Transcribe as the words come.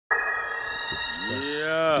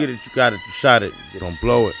Yeah. Get it, you got it, you shot it. Don't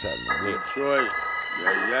blow it. Detroit.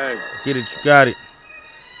 Yeah. Get it, you got it.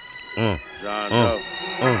 John Doe.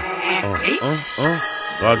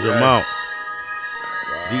 Large amount.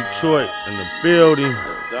 Detroit in the building.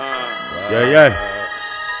 Don. Yeah.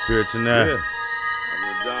 Here tonight. I'm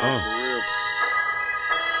the Don for real.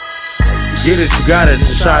 Get it, you got it,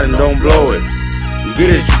 you shot and don't blow it. You get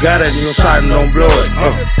it, you got it, you shot and don't blow it.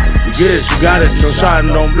 You get it, you got it, you shot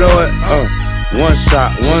and don't blow it. One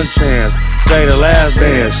shot, one chance, say the last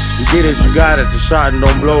dance. You get it, you got it, you shot and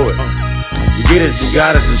don't blow it. You get it, you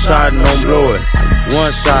got it, you shot and don't blow it.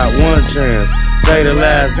 One shot, one chance, say the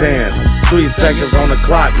last dance. 3 seconds on the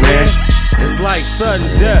clock, man. It's like sudden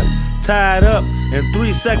death, tied up and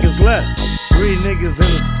 3 seconds left. 3 niggas in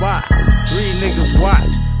the spot, 3 niggas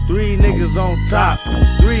watch. 3 niggas on top,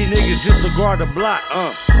 3 niggas just to guard the block.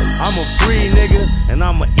 I'm a free nigga, and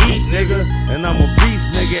I'm a eat nigga, and I'm a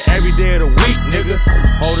beast nigga every day of the week, nigga.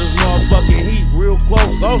 Hold this motherfucking heat real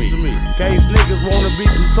close to me. Case niggas wanna be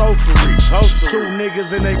some toastery. Shoot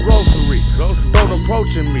niggas in they grocery. Don't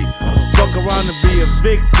approaching me. Fuck around to be a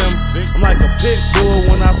victim. I'm like a pit bull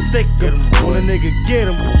when I sick him. When a nigga get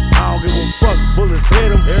him, I don't give a fuck. Bullets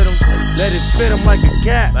hit him. Let it fit him like a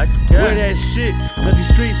cat. Wear that shit, cause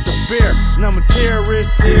these streets are bare. And I'm a terrorist.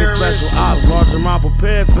 Special ops, large amount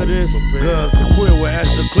prepared for this. Cause queer with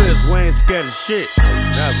extra clips, we ain't scared of shit.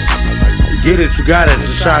 You get it, you got it,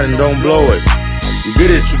 you shot and don't blow it. You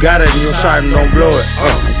get it, you got it, you shot and don't blow it.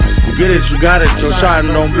 You get it, you got it, you shot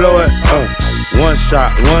and don't blow it. One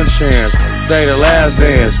shot, one chance, say the last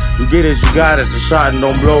dance. You get it, you got it, you shot and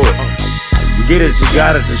don't blow it. You get it, you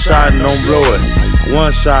got it, you shot and don't blow it.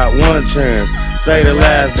 One shot, one chance, say the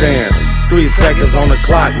last dance. 3 seconds on the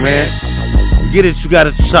clock, man. You get it, you got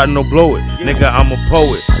it, you shot and don't blow it. Nigga, I'm a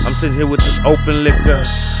poet. I'm sitting here with this open liquor,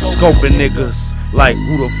 scoping niggas. Like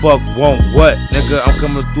who the fuck want what, nigga? I'm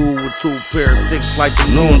coming through with 2 pair of sticks like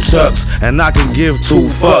the nunchucks, and I can give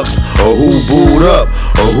 2 fucks. Or who booed up,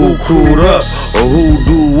 or who crewed up, or who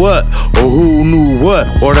do what, or who knew what,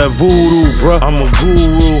 or that voodoo, bruh. I'm a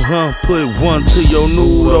guru, huh? Put 1 to your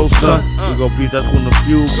noodle, son. We gon' beat, that's when the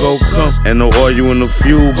fuel go come, and the oil and the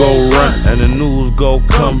fuel go run, and the news go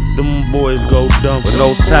come. Them boys go dumb, but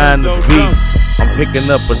no time to beef. I'm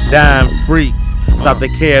picking up a dime freak. Stop the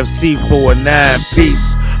KFC for a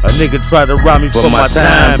 9-piece. A nigga tried to rob me for my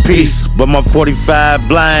timepiece, but my 45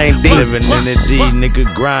 blind. Living in the D, nigga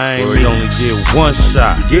grind. We only get 1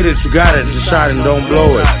 shot. You get it, you got it, you shot and don't blow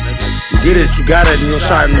it. You get it, you got it, you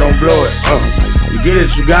shot and don't blow it. You get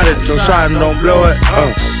it, you got it, you shot and don't blow it.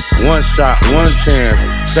 1 shot, 1 chance,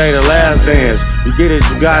 say the last dance. You get it,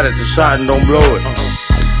 you got it, you shot and don't blow it.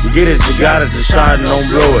 You get it, you got it, you shot and don't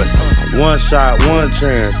blow it. 1 shot, 1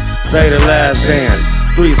 chance, say the last dance.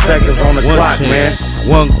 3 seconds on the clock, man.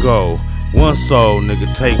 1 go, 1 soul,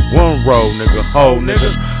 nigga. Take 1 roll, nigga. Ho,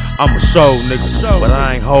 nigga. I'm a show, nigga, but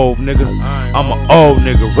I ain't hove, nigga. I'm an old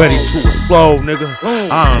nigga, ready to explode, nigga.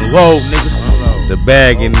 I unload, niggas. The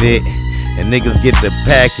bag in it, and niggas get the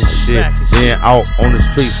pack and shit. Then out on the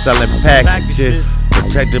street selling packages.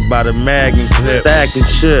 Protected by the mag and clip. Stacking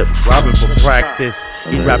chips, robbing for practice.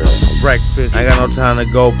 Eat rapping for breakfast. I ain't got no time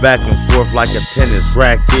to go back and forth like a tennis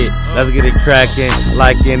racket. Let's get it cracking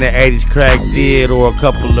like in the 80s crack did, or a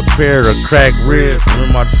couple of pair of crack ribs. In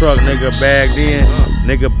my truck, nigga bagged in,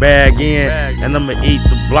 nigga bag in, and I'ma eat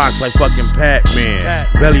the blocks like fucking Pac-Man.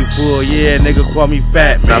 Belly full, yeah, nigga call me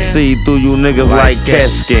fat man. I see through you niggas like CAT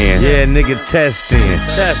scan. Yeah, nigga testing.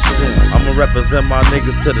 I'ma represent my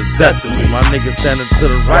niggas to the death of me. My niggas standing to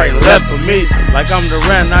the right, left of me. Like I'm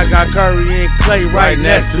Durant, I got Curry and Clay right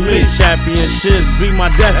next to me. Championships be my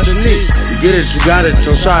destiny. You get it, you got it,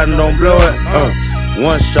 your shot and don't blow it.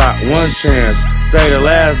 1 shot, 1 chance, say the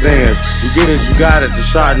last dance. You get it, you got it, the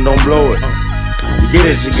shot and don't blow it. You get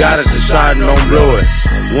it, you got it, the shot and don't blow it.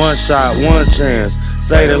 1 shot, 1 chance,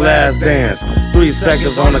 say the last dance. 3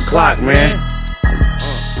 seconds on the clock, man.